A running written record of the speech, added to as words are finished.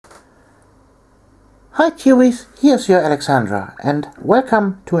Hi Kiwis, here's your Alexandra and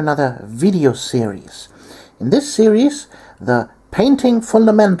welcome to another video series. In this series, the Painting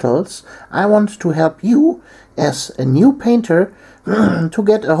Fundamentals, I want to help you as a new painter to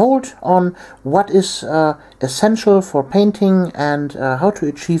get a hold on what is essential for painting and how to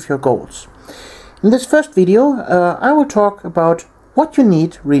achieve your goals. In this first video, I will talk about what you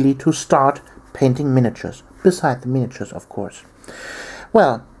need really to start painting miniatures, beside the miniatures of course.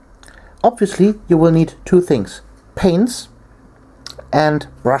 Well, obviously, you will need two things: paints and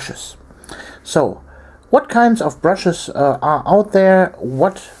brushes. So, what kinds of brushes are out there?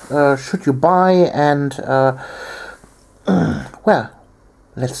 What should you buy? And, well,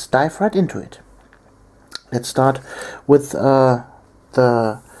 let's dive right into it. Let's start with the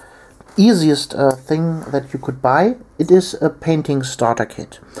easiest thing that you could buy. It is a painting starter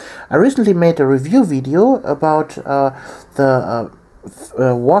kit. I recently made a review video about the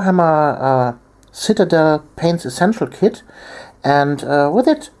Warhammer Citadel Paints Essential Kit, and with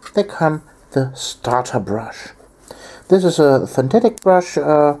it they come the starter brush. This is a synthetic brush,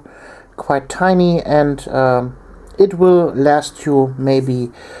 quite tiny, and it will last you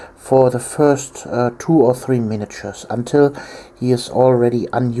maybe for the first 2 or 3 miniatures until he is already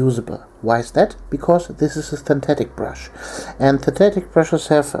unusable. Why is that? Because this is a synthetic brush, and synthetic brushes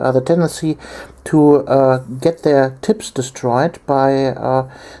have the tendency to get their tips destroyed by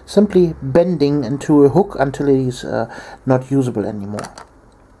simply bending into a hook until it is not usable anymore.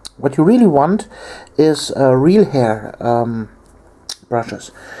 What you really want is real hair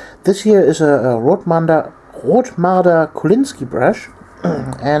brushes. This here is a Rotmarder Kolinsky brush,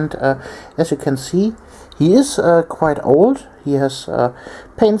 and as you can see, he is quite old. He has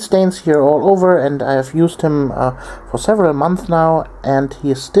paint stains here all over, and I have used him for several months now, and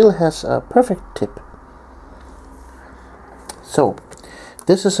he still has a perfect tip. So,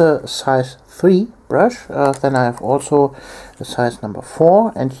 this is a size 3 brush. Then I have also a size number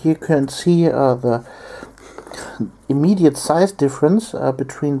 4, and here you can see the immediate size difference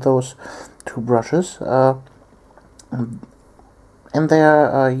between those two brushes. And they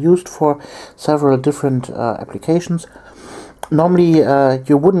are used for several different applications. Normally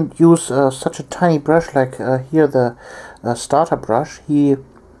you wouldn't use such a tiny brush like here the starter brush. He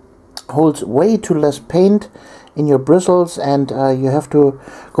holds way too less paint in your bristles, and you have to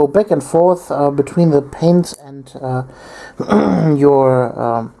go back and forth between the paints and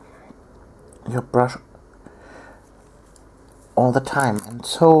your brush all the time. And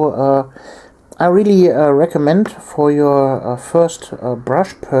so I really recommend for your first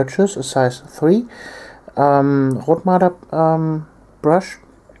brush purchase a size 3 Rotmarder brush,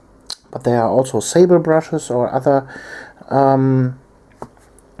 but there are also sable brushes or other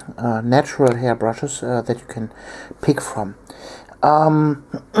natural hair brushes that you can pick from.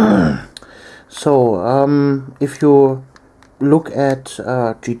 If you look at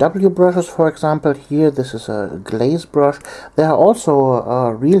GW brushes, for example, here this is a glaze brush. There are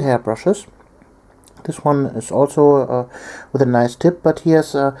also real hair brushes. This one is also with a nice tip, but he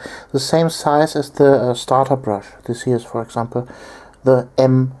has the same size as the starter brush. This here is, for example, the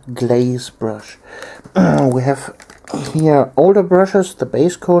M Glaze brush. We have here older brushes, the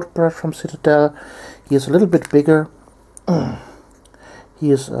base coat brush from Citadel. He is a little bit bigger. He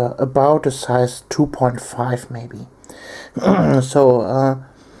is about a size 2.5 maybe. So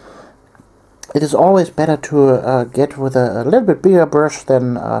it is always better to get with a little bit bigger brush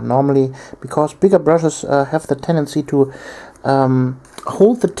than normally, because bigger brushes have the tendency to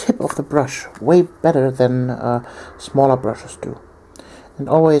hold the tip of the brush way better than smaller brushes do. And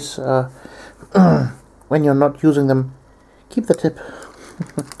always, when you're not using them, keep the tip.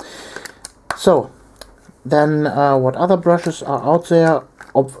 So, then what other brushes are out there?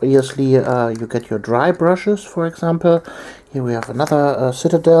 Obviously, you get your dry brushes, for example. Here we have another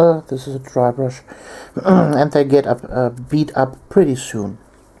Citadel. This is a dry brush, and they get beat up pretty soon.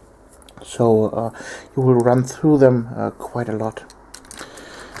 So you will run through them quite a lot.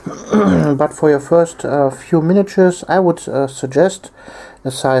 But for your first few miniatures, I would suggest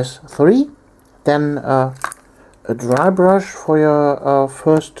a size 3, then a dry brush for your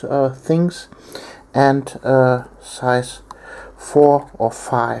first things, and size 4 or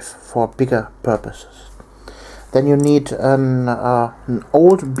 5 for bigger purposes. Then you need an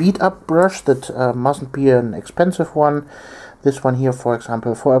old beat-up brush that mustn't be an expensive one. This one here, for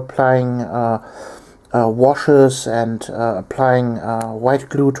example, for applying washes and applying white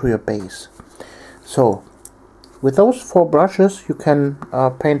glue to your base. So, with those 4 brushes, you can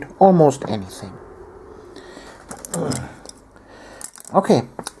paint almost anything. Okay,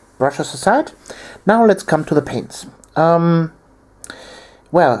 brushes aside, now let's come to the paints.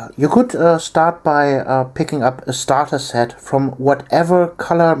 Well, you could start by picking up a starter set from whatever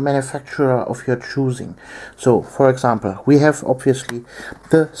color manufacturer of your choosing. So, for example, we have obviously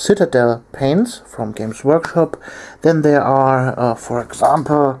the Citadel paints from Games Workshop. Then there are, for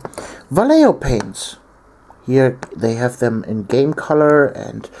example, Vallejo paints. Here they have them in game color,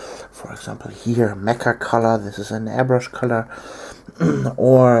 and for example here mecha color, this is an airbrush color,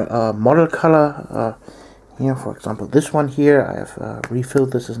 or model color. Here, for example, this one here, I have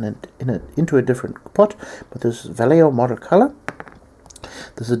refilled this into a different pot, but this is Vallejo model color.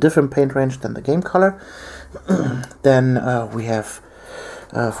 This is a different paint range than the game color. Then we have,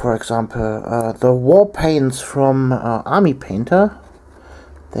 for example, the war paints from Army Painter.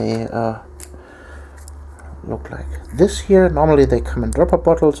 They look like this here. Normally they come in dropper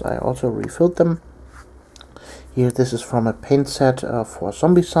bottles. I also refilled them. Here this is from a paint set for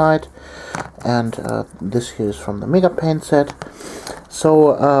Zombicide, and this here is from the Mega Paint set.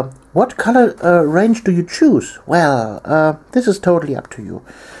 So what color range do you choose? Well, this is totally up to you.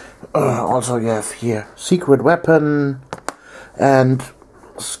 Also you have here Secret Weapon and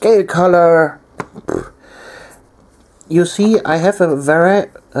Scale Color. You see, I have a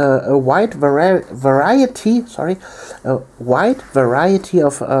wide variety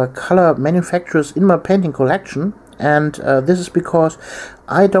of color manufacturers in my painting collection, and this is because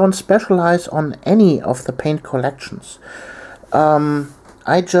I don't specialize on any of the paint collections.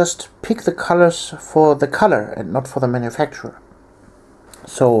 I just pick the colors for the color and not for the manufacturer.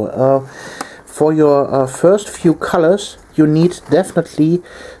 So for your first few colors, you need definitely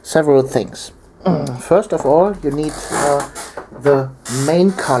several things. First of all, you need the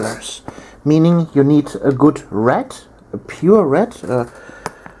main colors, meaning you need a good red, a pure red,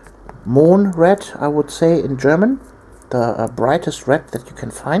 Mohn red, I would say in German, the brightest red that you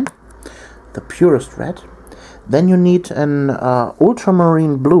can find, the purest red. Then you need an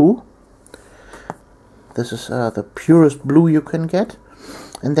ultramarine blue. This is the purest blue you can get.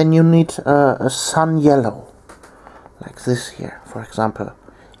 And then you need a sun yellow, like this here, for example.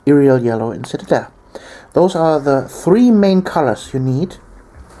 Aerial yellow in Citadel. Those are the three main colors you need.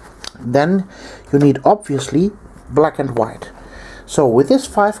 Then you need obviously black and white. So with these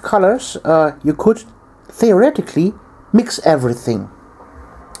 5 colors you could theoretically mix everything.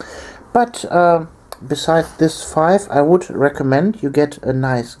 But besides this 5, I would recommend you get a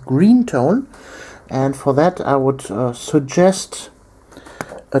nice green tone, and for that I would suggest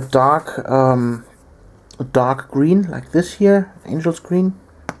a dark green like this here, Angel's Green.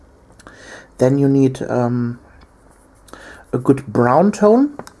 Then you need a good brown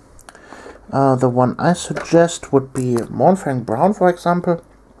tone. The one I suggest would be Mournfang Brown, for example,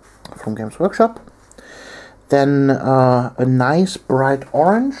 from Games Workshop. Then a nice bright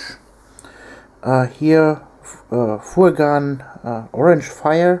orange. Here, Furgan Orange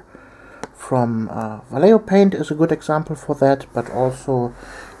Fire from Vallejo Paint is a good example for that, but also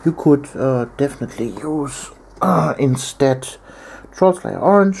you could definitely use instead Trollslayer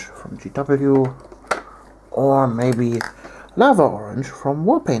Orange from GW, or maybe Lava Orange from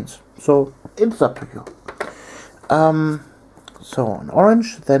Warpaints. So it's up to you. So an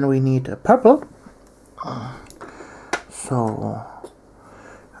orange, then we need a purple. So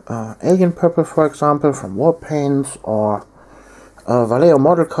Alien Purple, for example, from Warpaints, or Vallejo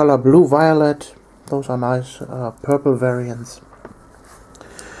Model Color Blue Violet. Those are nice purple variants.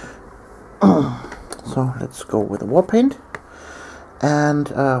 So let's go with the Warpaint. And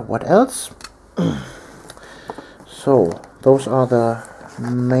what else? So those are the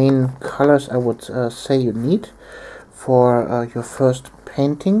main colors I would say you need for your first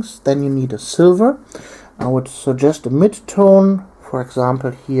paintings. Then you need a silver. I would suggest a mid-tone, for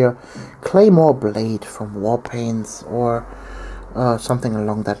example here Claymore Blade from Warpaints, or something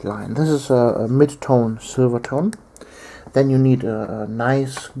along that line. This is a mid-tone silver tone. Then you need a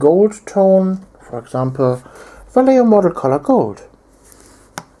nice gold tone, for example Vallejo Model Color Gold.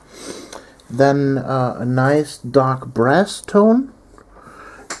 Then a nice dark brass tone.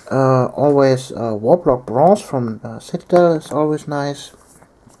 Always Warblock Bronze from Citadel is always nice.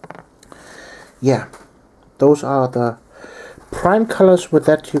 Yeah, those are the prime colors. With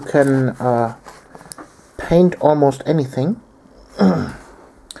that you can paint almost anything.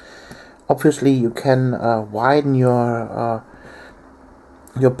 Obviously you can widen your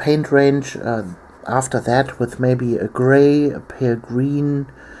paint range after that with maybe a gray, a pale green,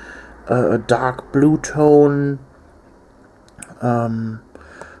 a dark blue tone.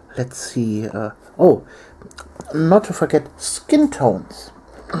 Let's see. Oh, not to forget skin tones.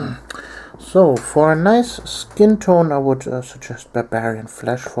 So for a nice skin tone, I would suggest Barbarian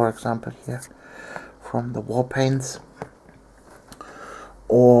Flesh, for example, here from the Warpaints.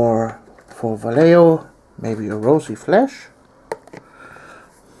 or for Vallejo, maybe a rosy flesh.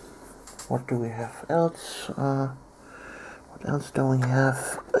 What do we have else? What else do we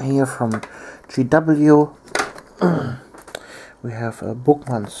have here from GW? We have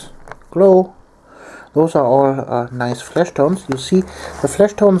Bookman's Glow. Those are all nice flesh tones. You see, the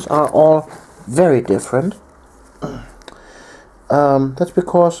flesh tones are all very different. That's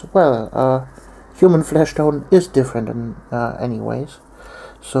because, well, human flesh tone is different in anyways.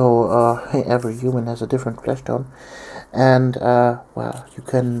 So every human has a different flesh tone, and well, you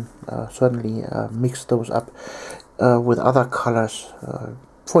can certainly mix those up with other colors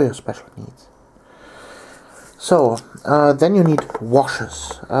for your special needs. So then you need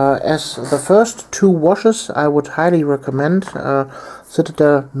washes. As the first two washes, I would highly recommend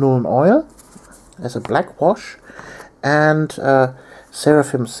Citadel Nuln Oil as a black wash, and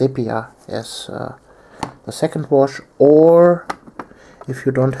Seraphim Sepia as the second wash. Or if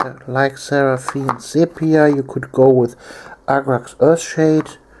you don't like Seraphim Sepia, you could go with Agrax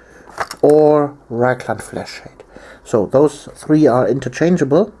Earthshade or Reikland Fleshshade. So those three are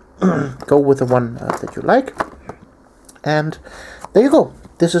interchangeable. Go with the one that you like, and there you go.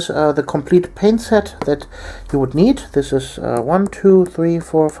 This is the complete paint set that you would need. This is 1, 2, 3,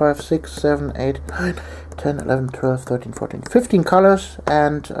 4, 5, 6, 7, 8, 9, 10, 11, 12, 13, 14, 15 colors,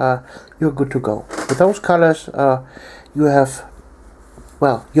 and you're good to go. With those colors, you have,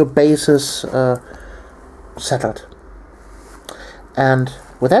 well, your bases settled. And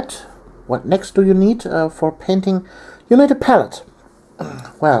with that, what next do you need for painting? You need a palette.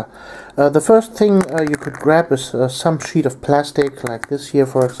 Well, the first thing you could grab is some sheet of plastic, like this here,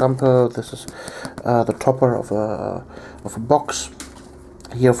 for example. This is the topper of a box.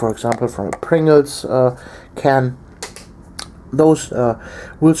 Here, for example, from a Pringles can. Those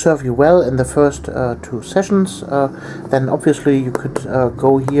will serve you well in the first 2 sessions. Then obviously you could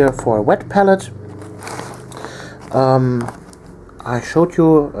go here for a wet palette. I showed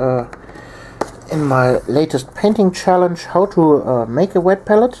you in my latest painting challenge how to make a wet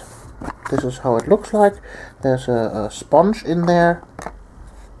palette. This is how it looks like. There's a sponge in there.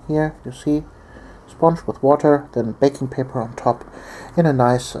 Here you see, sponge with water, then baking paper on top in a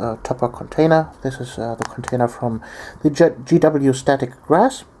nice topper container. This is the container from the GW Static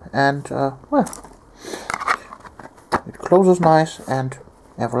Grass, and well, it closes nice, and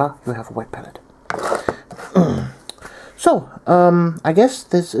voila, you have a wet palette. So, I guess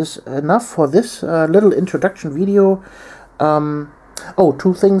this is enough for this little introduction video. Oh,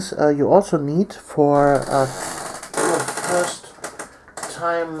 2 things you also need for your first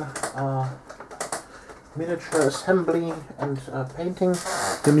time miniature assembly and painting.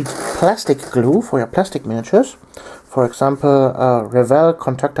 You need plastic glue for your plastic miniatures. For example, Revell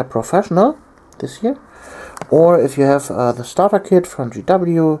Contactor Professional, this here. Or if you have the starter kit from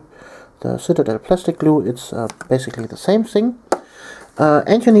GW, the Citadel plastic glue, it's basically the same thing.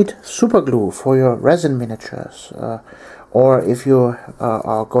 And you need super glue for your resin miniatures. Or if you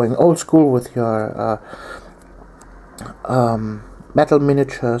are going old school with your metal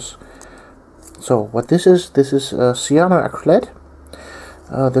miniatures. So what this is cyano acrylate.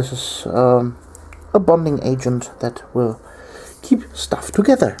 This is a bonding agent that will keep stuff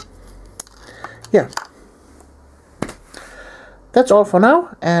together. Yeah. That's all for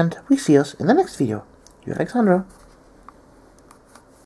now, and we see us in the next video. You're Alexandra.